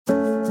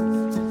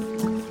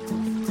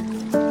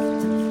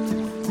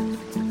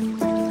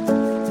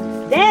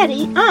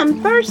Daddy,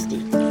 I'm thirsty.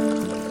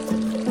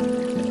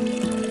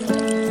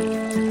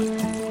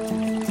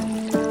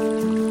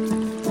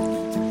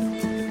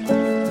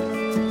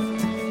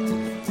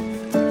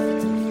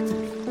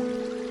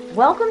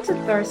 Welcome to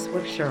Thirst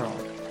with Sheryl,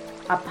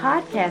 a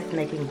podcast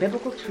making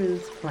biblical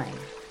truths plain.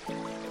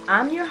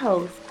 I'm your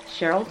host,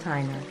 Sheryl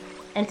Tyner,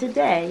 and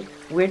today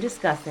we're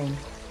discussing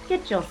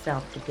Get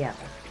Yourself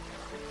Together.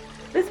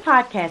 This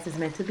podcast is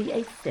meant to be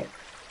a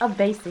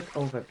basic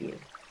overview.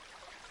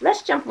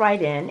 Let's jump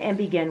right in and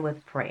begin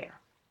with prayer.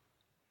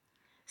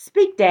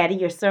 Speak, Daddy,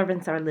 your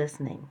servants are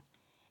listening.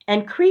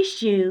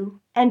 Increase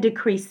you and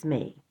decrease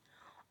me.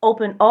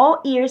 Open all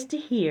ears to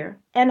hear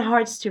and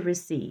hearts to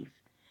receive.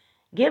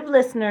 Give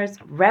listeners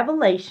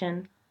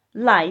revelation,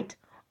 light,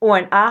 or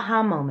an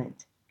aha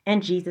moment. In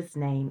Jesus'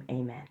 name,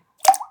 amen.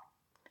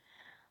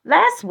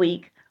 Last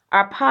week,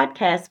 our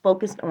podcast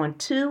focused on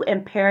two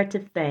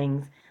imperative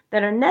things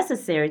that are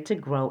necessary to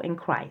grow in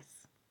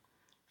Christ: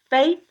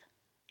 faith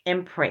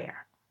and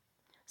prayer.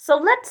 So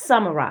let's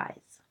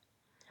summarize.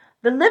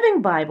 The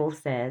Living Bible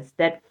says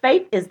that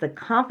faith is the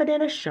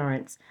confident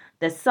assurance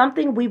that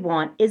something we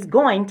want is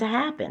going to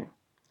happen.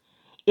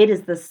 It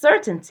is the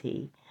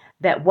certainty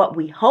that what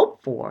we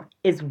hope for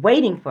is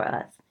waiting for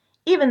us,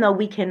 even though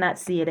we cannot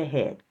see it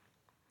ahead.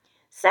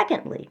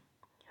 Secondly,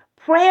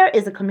 prayer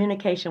is a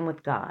communication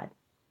with God.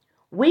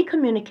 We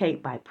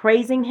communicate by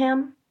praising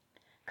Him,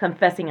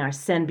 confessing our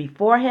sin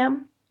before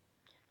Him,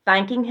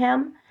 thanking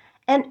Him,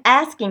 and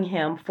asking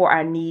Him for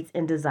our needs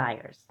and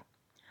desires.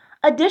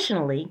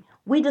 Additionally,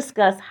 we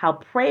discuss how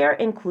prayer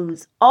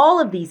includes all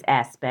of these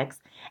aspects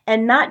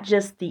and not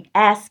just the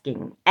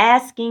asking,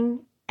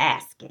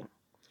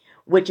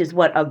 which is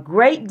what a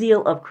great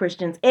deal of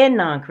Christians and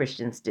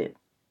non-Christians do.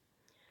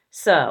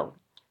 So,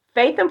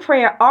 faith and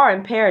prayer are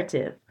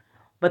imperative,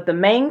 but the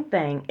main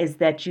thing is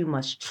that you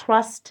must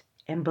trust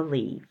and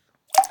believe.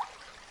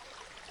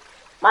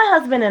 My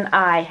husband and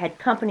I had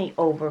company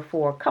over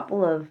for a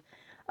couple of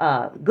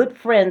good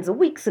friends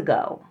weeks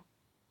ago,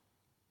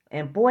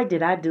 and boy,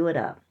 did I do it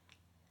up.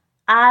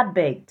 I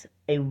baked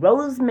a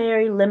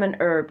rosemary lemon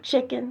herb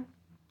chicken,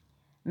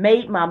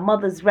 made my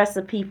mother's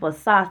recipe for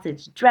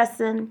sausage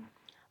dressing,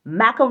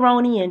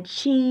 macaroni and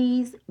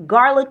cheese,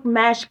 garlic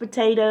mashed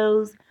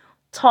potatoes,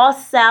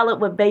 tossed salad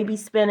with baby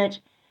spinach,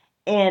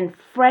 and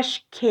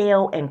fresh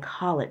kale and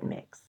collard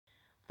mix.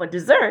 For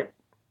dessert,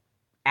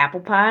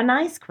 apple pie and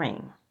ice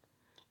cream.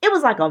 It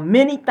was like a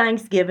mini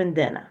Thanksgiving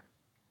dinner.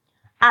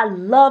 I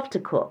love to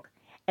cook,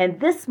 and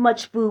this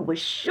much food would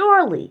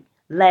surely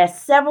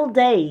last several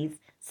days,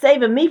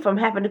 saving me from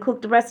having to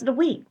cook the rest of the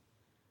week.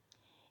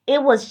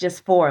 It was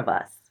just four of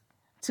us,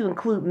 to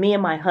include me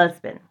and my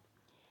husband.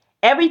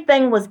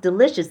 Everything was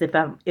delicious,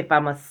 if I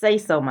must say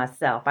so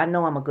myself. I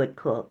know I'm a good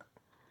cook.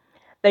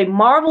 They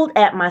marveled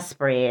at my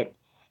spread,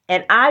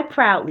 and I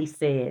proudly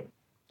said,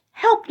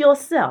 "Help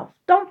yourself.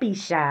 Don't be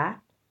shy."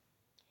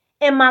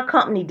 And my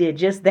company did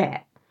just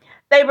that.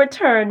 They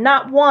returned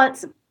not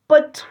once,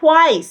 but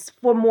twice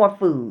for more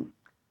food.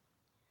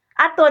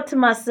 I thought to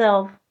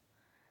myself,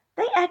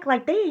 they act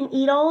like they didn't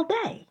eat all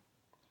day.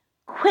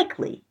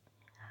 Quickly,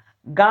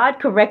 God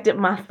corrected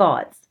my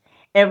thoughts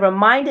and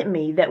reminded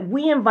me that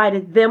we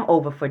invited them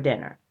over for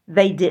dinner.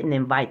 They didn't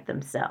invite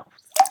themselves.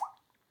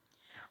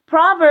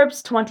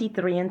 Proverbs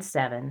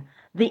 23:7,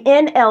 the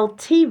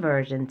NLT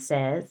version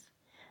says,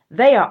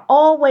 "They are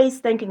always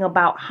thinking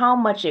about how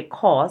much it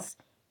costs.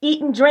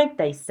 Eat and drink,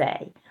 they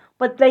say,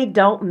 but they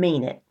don't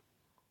mean it."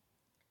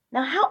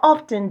 Now, how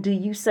often do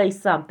you say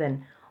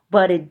something,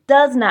 but it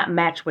does not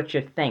match what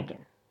you're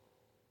thinking?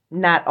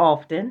 Not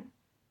often.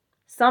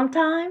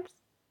 Sometimes.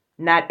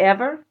 Not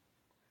ever.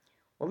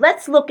 Well,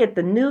 let's look at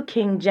the New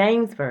King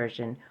James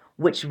Version,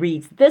 which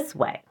reads this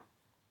way: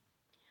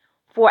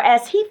 "For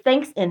as he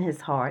thinks in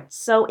his heart,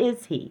 so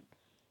is he.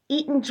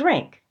 Eat and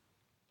drink,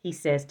 he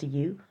says to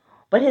you,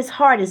 but his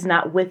heart is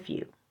not with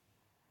you."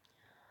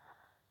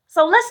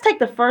 So let's take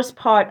the first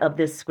part of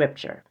this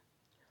scripture.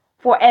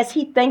 For as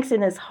he thinks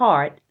in his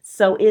heart,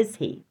 so is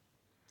he.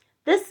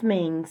 This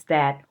means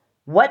that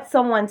what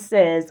someone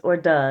says or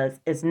does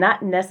is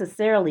not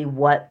necessarily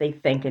what they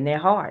think in their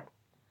heart.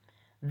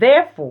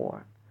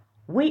 Therefore,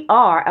 we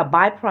are a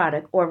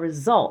byproduct or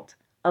result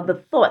of the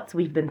thoughts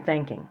we've been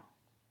thinking.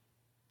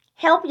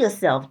 Help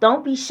yourself,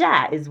 don't be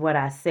shy, is what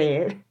I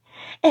said.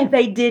 And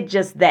they did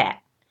just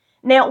that.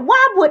 Now,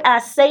 why would I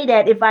say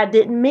that if I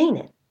didn't mean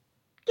it?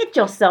 Get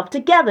yourself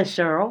together,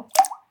 Sheryl.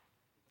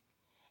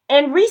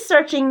 In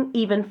researching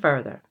even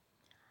further,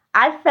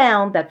 I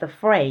found that the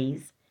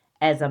phrase,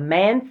 "as a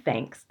man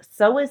thinks,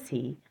 so is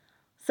he,"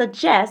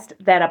 suggests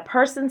that a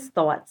person's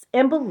thoughts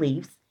and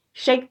beliefs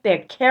shape their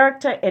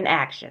character and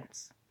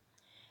actions.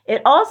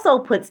 It also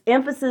puts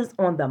emphasis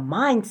on the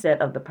mindset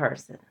of the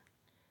person.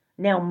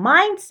 Now,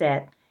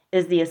 mindset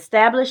is the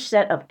established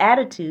set of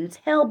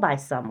attitudes held by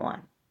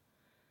someone.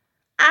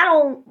 I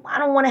don't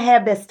want to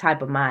have this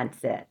type of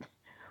mindset.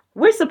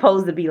 We're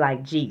supposed to be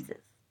like Jesus.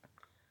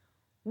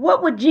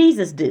 What would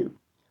Jesus do?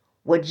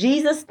 Would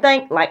Jesus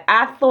think like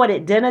I thought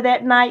at dinner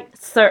that night?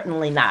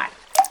 Certainly not.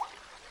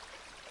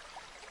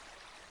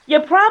 You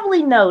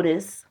probably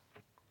noticed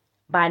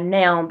by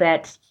now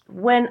that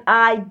when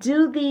I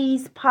do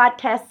these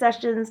podcast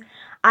sessions,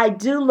 I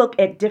do look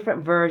at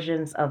different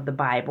versions of the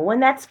Bible,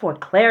 and that's for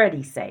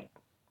clarity's sake.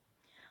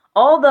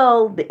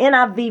 Although the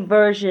NIV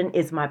version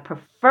is my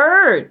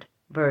preferred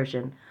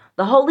version,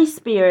 the Holy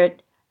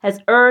Spirit has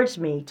urged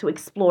me to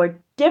explore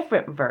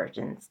different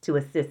versions to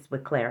assist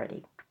with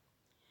clarity.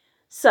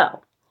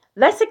 So,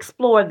 let's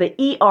explore the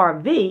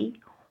ERV,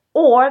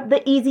 or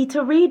the easy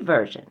to read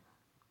version.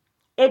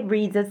 It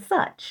reads as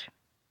such.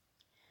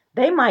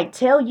 They might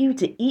tell you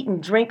to eat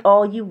and drink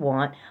all you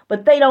want,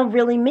 but they don't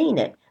really mean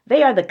it.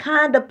 They are the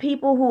kind of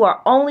people who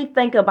are only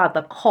thinking about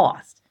the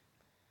cost.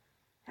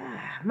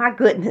 My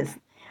goodness,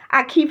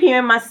 I keep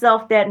hearing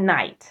myself that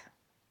night.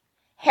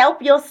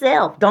 Help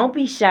yourself. Don't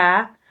be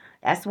shy.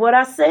 That's what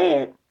I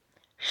said.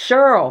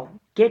 Sheryl,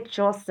 get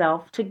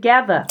yourself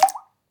together.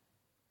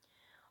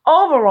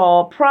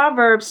 Overall,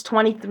 Proverbs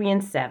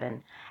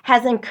 23:7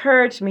 has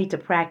encouraged me to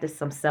practice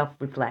some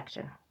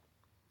self-reflection.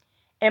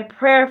 And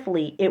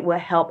prayerfully, it will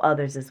help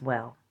others as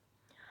well.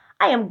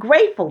 I am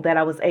grateful that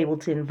I was able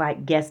to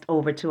invite guests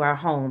over to our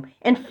home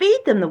and feed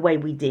them the way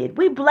we did.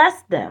 We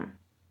blessed them.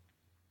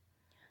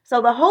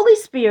 So the Holy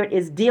Spirit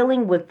is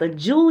dealing with the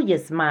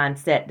Julius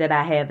mindset that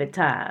I have at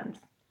times.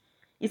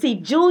 You see,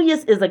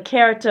 Julius is a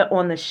character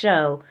on the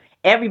show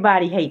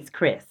Everybody Hates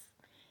Chris.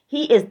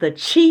 He is the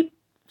cheap,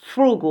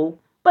 frugal,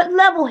 but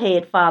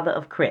level-headed father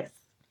of Chris.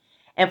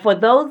 And for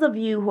those of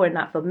you who are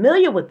not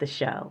familiar with the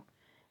show,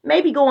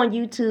 maybe go on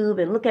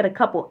YouTube and look at a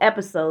couple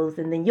episodes,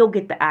 and then you'll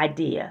get the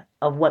idea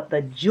of what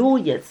the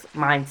Julius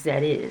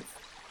mindset is.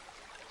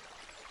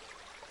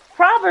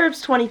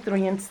 Proverbs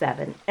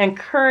 23:7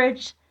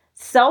 encourage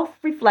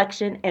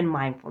self-reflection and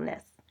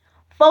mindfulness,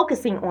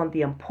 focusing on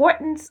the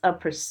importance of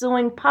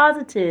pursuing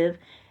positive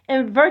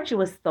and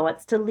virtuous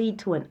thoughts to lead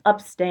to an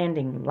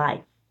upstanding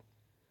life.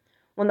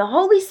 When the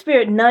Holy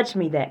Spirit nudged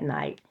me that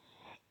night,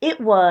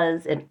 it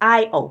was an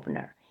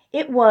eye-opener.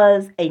 It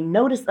was a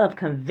notice of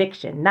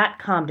conviction, not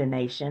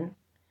condemnation.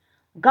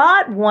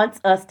 God wants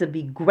us to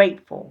be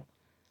grateful.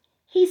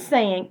 He's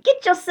saying,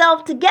 get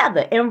yourself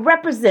together and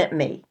represent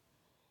me.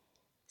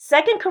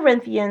 2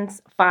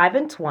 Corinthians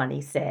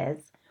 5:20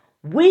 says,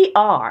 we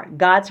are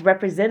God's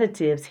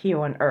representatives here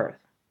on earth.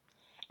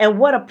 And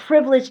what a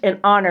privilege and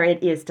honor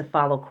it is to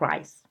follow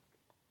Christ.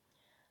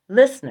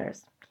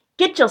 Listeners,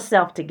 get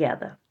yourself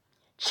together.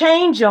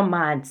 Change your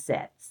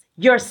mindsets,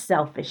 your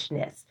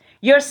selfishness,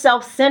 your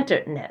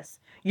self-centeredness,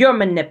 your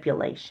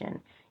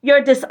manipulation,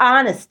 your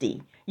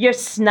dishonesty, your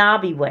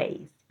snobby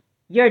ways,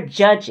 your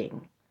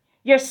judging,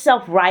 your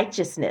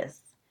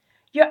self-righteousness,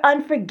 your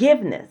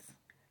unforgiveness,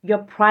 your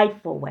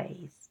prideful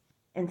ways,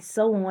 and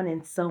so on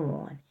and so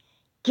on.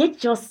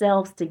 Get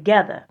yourselves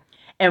together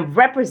and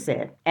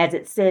represent, as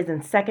it says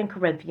in 2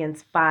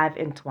 Corinthians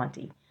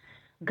 5:20.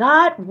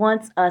 God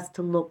wants us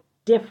to look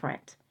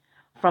different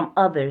from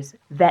others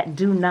that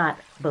do not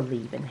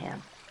believe in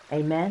him.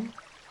 Amen.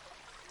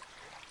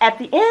 At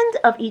the end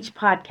of each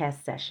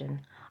podcast session,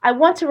 I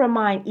want to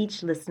remind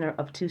each listener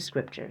of two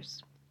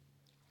scriptures.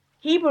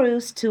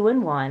 Hebrews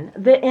 2:1,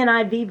 the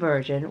NIV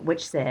version,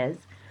 which says,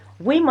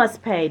 we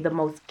must pay the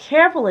most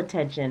careful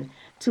attention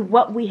to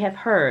what we have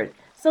heard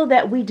so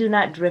that we do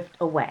not drift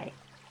away.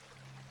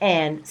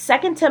 And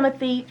 2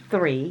 Timothy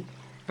 3,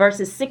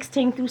 verses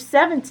 16 through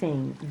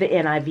 17, the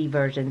NIV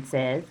version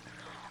says,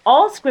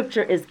 all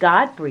scripture is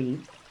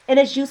God-breathed and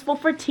is useful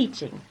for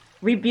teaching,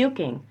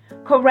 rebuking,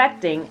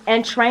 correcting,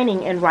 and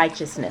training in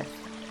righteousness,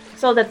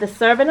 so that the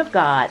servant of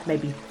God may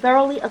be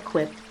thoroughly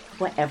equipped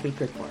for every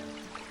good work.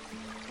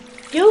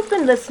 You've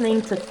been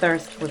listening to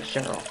Thirst with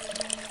Sheryl.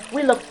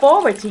 We look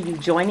forward to you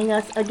joining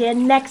us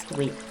again next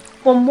week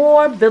for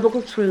more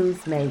biblical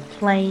truths made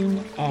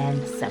plain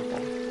and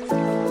simple.